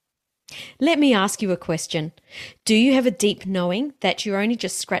Let me ask you a question. Do you have a deep knowing that you're only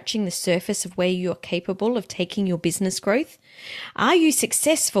just scratching the surface of where you're capable of taking your business growth? Are you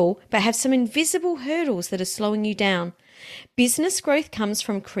successful but have some invisible hurdles that are slowing you down? Business growth comes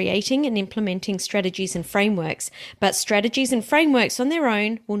from creating and implementing strategies and frameworks, but strategies and frameworks on their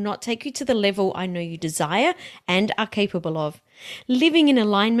own will not take you to the level I know you desire and are capable of. Living in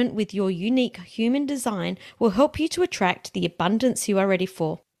alignment with your unique human design will help you to attract the abundance you are ready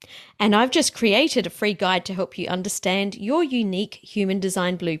for. And I've just created a free guide to help you understand your unique human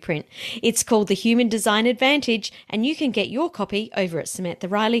design blueprint. It's called the Human Design Advantage, and you can get your copy over at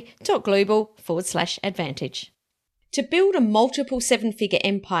SamanthaRiley.global/advantage. To build a multiple seven-figure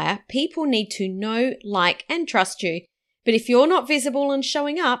empire, people need to know, like, and trust you. But if you're not visible and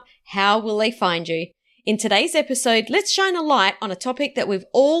showing up, how will they find you? In today's episode, let's shine a light on a topic that we've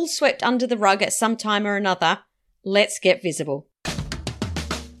all swept under the rug at some time or another. Let's get visible.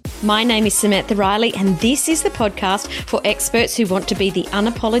 My name is Samantha Riley, and this is the podcast for experts who want to be the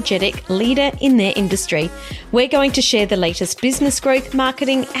unapologetic leader in their industry. We're going to share the latest business growth,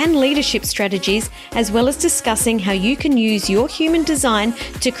 marketing, and leadership strategies, as well as discussing how you can use your human design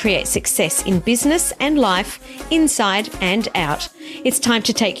to create success in business and life, inside and out. It's time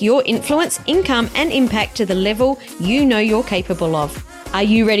to take your influence, income, and impact to the level you know you're capable of. Are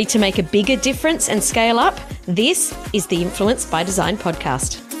you ready to make a bigger difference and scale up? This is the Influence by Design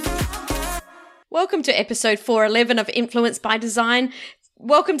podcast. Welcome to episode 411 of Influence by Design.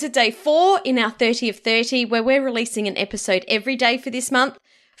 Welcome to day 4 in our 30 of 30, where we're releasing an episode every day for this month.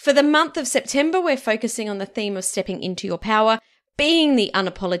 For the month of September, we're focusing on the theme of stepping into your power, being the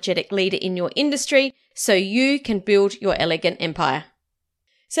unapologetic leader in your industry so you can build your elegant empire.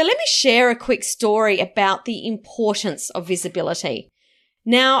 So let me share a quick story about the importance of visibility.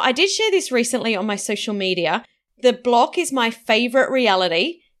 Now, I did share this recently on my social media. The Block is my favorite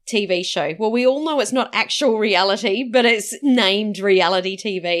reality TV show. Well, we all know it's not actual reality, but it's named reality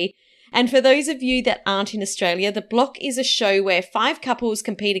TV. And for those of you that aren't in Australia, The Block is a show where 5 couples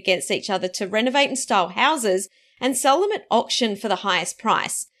compete against each other to renovate and style houses and sell them at auction for the highest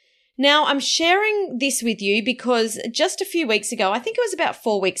price. Now, I'm sharing this with you because just a few weeks ago, I think it was about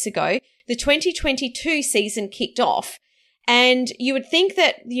 4 weeks ago, the 2022 season kicked off. And you would think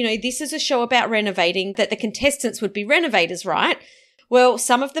that, this is a show about renovating, that the contestants would be renovators, right? Well,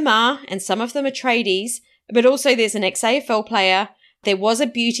 some of them are, and some of them are tradies, but also there's an ex-AFL player. There was a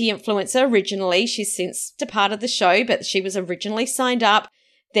beauty influencer originally. She's since departed the show, but she was originally signed up.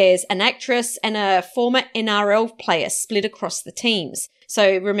 There's an actress and a former NRL player split across the teams.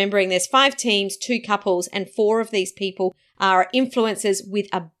 So remembering there's 5 teams, 2 couples, and 4 of these people are influencers with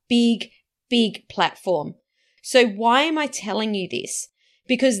a big, big platform. So why am I telling you this?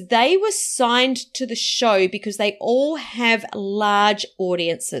 Because they were signed to the show because they all have large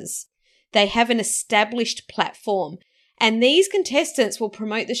audiences. They have an established platform. And these contestants will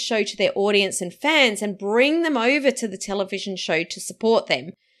promote the show to their audience and fans and bring them over to the television show to support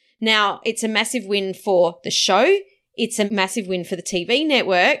them. Now, it's a massive win for the show. It's a massive win for the TV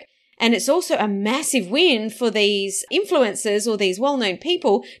network. And it's also a massive win for these influencers or these well-known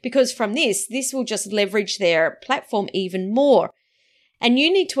people because from this will just leverage their platform even more. And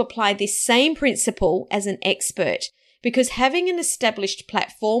you need to apply this same principle as an expert because having an established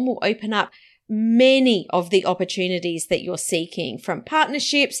platform will open up many of the opportunities that you're seeking, from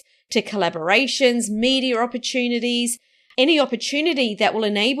partnerships to collaborations, media opportunities. Any opportunity that will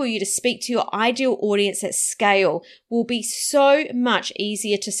enable you to speak to your ideal audience at scale will be so much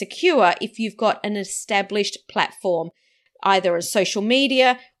easier to secure if you've got an established platform, either on social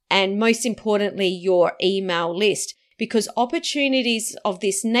media and most importantly, your email list. Because opportunities of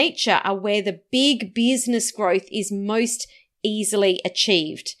this nature are where the big business growth is most easily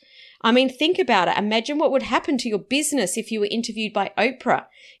achieved. I mean, think about it. Imagine what would happen to your business if you were interviewed by Oprah.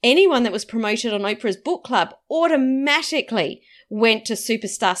 Anyone that was promoted on Oprah's book club automatically went to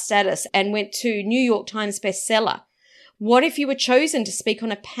superstar status and went to New York Times bestseller. What if you were chosen to speak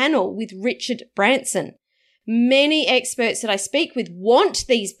on a panel with Richard Branson? Many experts that I speak with want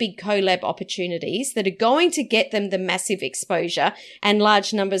these big collab opportunities that are going to get them the massive exposure and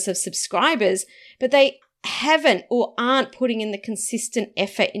large numbers of subscribers, but they haven't or aren't putting in the consistent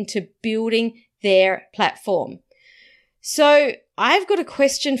effort into building their platform. So I've got a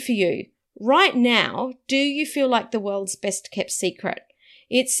question for you. Right now, do you feel like the world's best kept secret?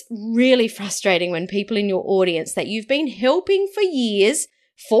 It's really frustrating when people in your audience that you've been helping for years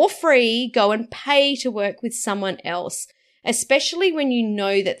for free go and pay to work with someone else, especially when you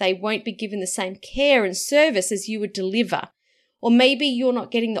know that they won't be given the same care and service as you would deliver. Or maybe you're not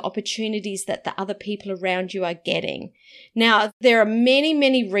getting the opportunities that the other people around you are getting. Now, there are many,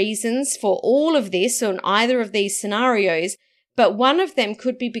 many reasons for all of this on either of these scenarios, but one of them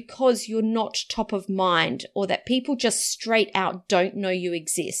could be because you're not top of mind or that people just straight out don't know you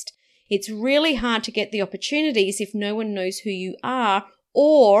exist. It's really hard to get the opportunities if no one knows who you are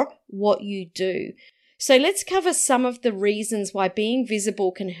or what you do. So let's cover some of the reasons why being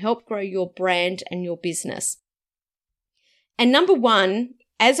visible can help grow your brand and your business. And number one,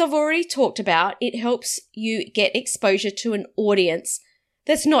 as I've already talked about, it helps you get exposure to an audience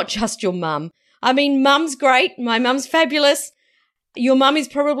that's not just your mum. I mean, mum's great. My mum's fabulous. Your mum is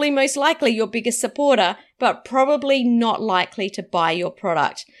probably most likely your biggest supporter, but probably not likely to buy your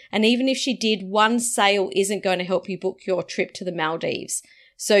product. And even if she did, one sale isn't going to help you book your trip to the Maldives.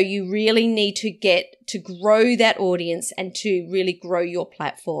 So you really need to get to grow that audience and to really grow your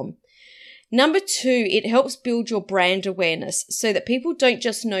platform. Number two, it helps build your brand awareness so that people don't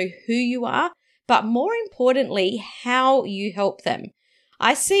just know who you are, but more importantly, how you help them.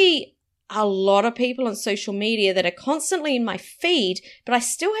 I see a lot of people on social media that are constantly in my feed, but I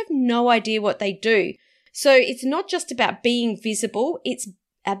still have no idea what they do. So it's not just about being visible, it's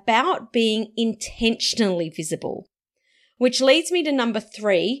about being intentionally visible. Which leads me to number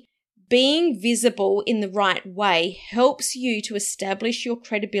three. Being visible in the right way helps you to establish your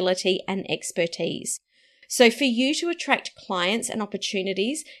credibility and expertise. So for you to attract clients and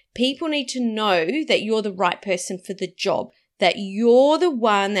opportunities, people need to know that you're the right person for the job, that you're the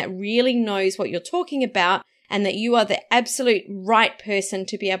one that really knows what you're talking about, and that you are the absolute right person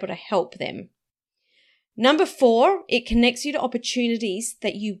to be able to help them. Number four, it connects you to opportunities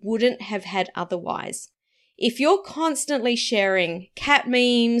that you wouldn't have had otherwise. If you're constantly sharing cat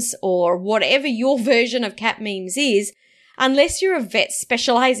memes or whatever your version of cat memes is, unless you're a vet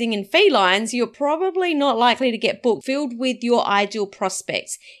specializing in felines, you're probably not likely to get booked filled with your ideal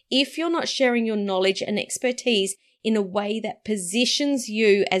prospects if you're not sharing your knowledge and expertise in a way that positions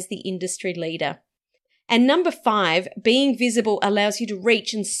you as the industry leader. And number five, being visible allows you to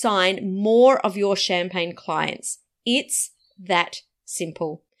reach and sign more of your champagne clients. It's that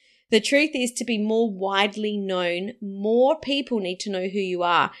simple. The truth is, to be more widely known, more people need to know who you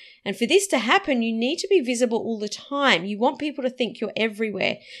are. And for this to happen, you need to be visible all the time. You want people to think you're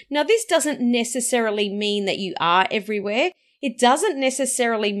everywhere. Now, this doesn't necessarily mean that you are everywhere. It doesn't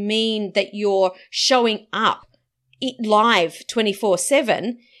necessarily mean that you're showing up live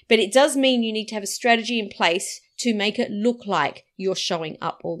 24/7, but it does mean you need to have a strategy in place to make it look like you're showing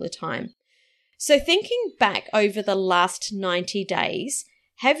up all the time. So thinking back over the last 90 days,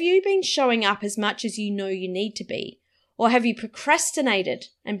 have you been showing up as much as you know you need to be? Or have you procrastinated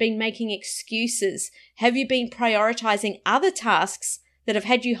and been making excuses? Have you been prioritizing other tasks that have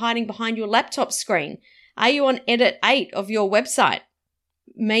had you hiding behind your laptop screen? Are you on edit 8 of your website?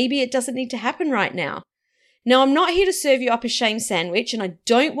 Maybe it doesn't need to happen right now. Now, I'm not here to serve you up a shame sandwich, and I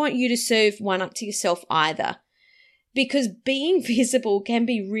don't want you to serve one up to yourself either. Because being visible can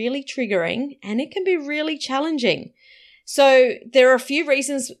be really triggering and it can be really challenging. So there are a few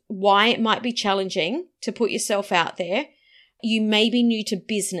reasons why it might be challenging to put yourself out there. You may be new to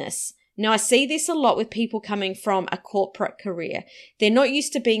business. Now, I see this a lot with people coming from a corporate career. They're not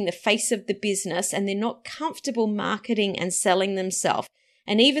used to being the face of the business and they're not comfortable marketing and selling themselves.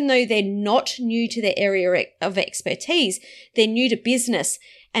 And even though they're not new to their area of expertise, they're new to business.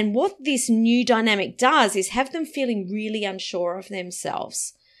 And what this new dynamic does is have them feeling really unsure of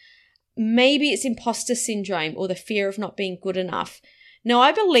themselves. Maybe it's imposter syndrome or the fear of not being good enough. Now,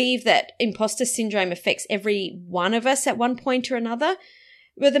 I believe that imposter syndrome affects every one of us at one point or another.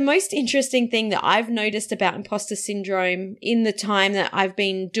 But the most interesting thing that I've noticed about imposter syndrome in the time that I've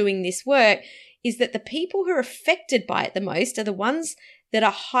been doing this work is that the people who are affected by it the most are the ones that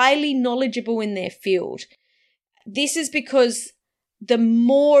are highly knowledgeable in their field. This is because the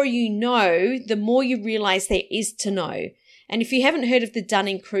more you know, the more you realize there is to know. And if you haven't heard of the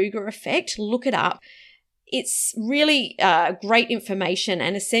Dunning-Kruger effect, look it up. It's really great information.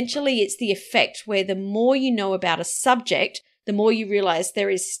 And essentially, it's the effect where the more you know about a subject, the more you realize there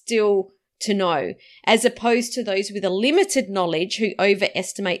is still to know, as opposed to those with a limited knowledge who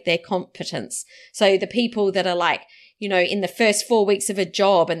overestimate their competence. So the people that are like, in the first 4 weeks of a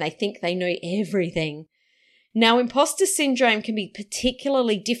job and they think they know everything. Now, imposter syndrome can be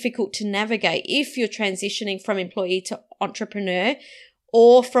particularly difficult to navigate if you're transitioning from employee to entrepreneur,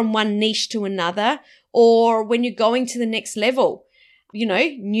 or from one niche to another, or when you're going to the next level.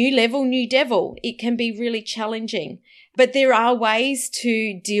 New level, new devil. It can be really challenging. But there are ways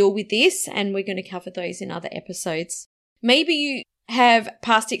to deal with this, and we're going to cover those in other episodes. Maybe you have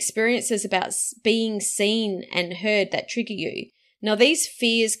past experiences about being seen and heard that trigger you. Now, these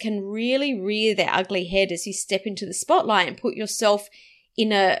fears can really rear their ugly head as you step into the spotlight and put yourself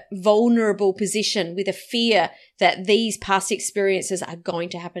in a vulnerable position with a fear that these past experiences are going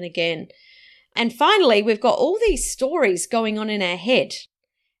to happen again. And finally, we've got all these stories going on in our head.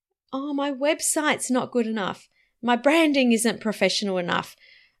 Oh, my website's not good enough. My branding isn't professional enough.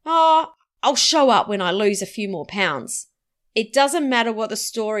 Oh, I'll show up when I lose a few more pounds. It doesn't matter what the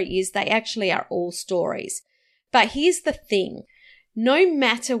story is. They actually are all stories. But here's the thing. No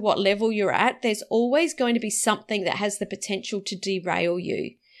matter what level you're at, there's always going to be something that has the potential to derail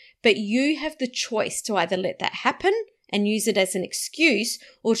you. But you have the choice to either let that happen and use it as an excuse,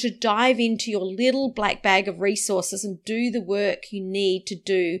 or to dive into your little black bag of resources and do the work you need to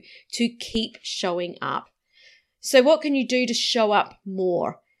do to keep showing up. So what can you do to show up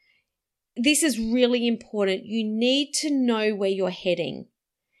more? This is really important. You need to know where you're heading,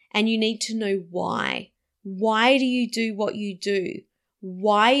 and you need to know why. Why do you do what you do?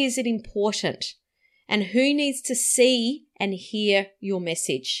 Why is it important? And who needs to see and hear your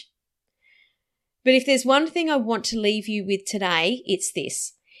message? But if there's one thing I want to leave you with today, it's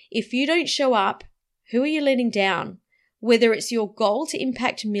this. If you don't show up, who are you letting down? Whether it's your goal to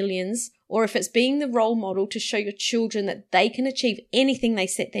impact millions, or if it's being the role model to show your children that they can achieve anything they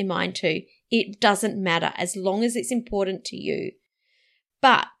set their mind to, it doesn't matter as long as it's important to you.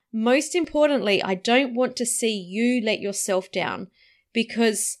 But most importantly, I don't want to see you let yourself down,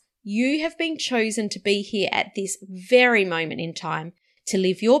 because you have been chosen to be here at this very moment in time to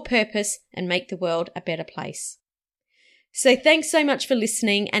live your purpose and make the world a better place. So thanks so much for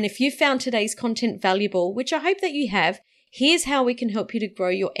listening. And if you found today's content valuable, which I hope that you have, here's how we can help you to grow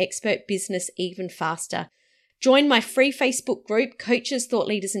your expert business even faster. Join my free Facebook group, Coaches, Thought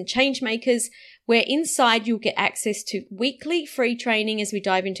Leaders and Changemakers, where inside you'll get access to weekly free training as we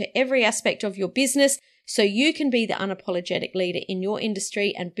dive into every aspect of your business so you can be the unapologetic leader in your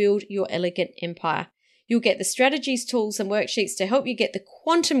industry and build your elegant empire. You'll get the strategies, tools, and worksheets to help you get the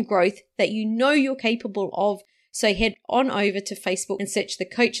quantum growth that you know you're capable of. So head on over to Facebook and search the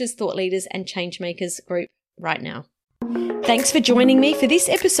Coaches, Thought Leaders and Changemakers group right now. Thanks for joining me for this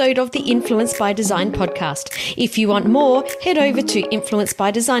episode of the Influence by Design podcast. If you want more, head over to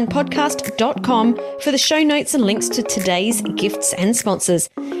influencebydesignpodcast.com for the show notes and links to today's gifts and sponsors.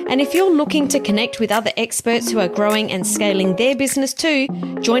 And if you're looking to connect with other experts who are growing and scaling their business too,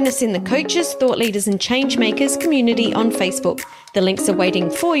 join us in the Coaches, Thought Leaders and Changemakers community on Facebook. The links are waiting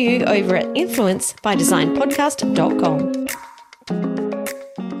for you over at influencebydesignpodcast.com.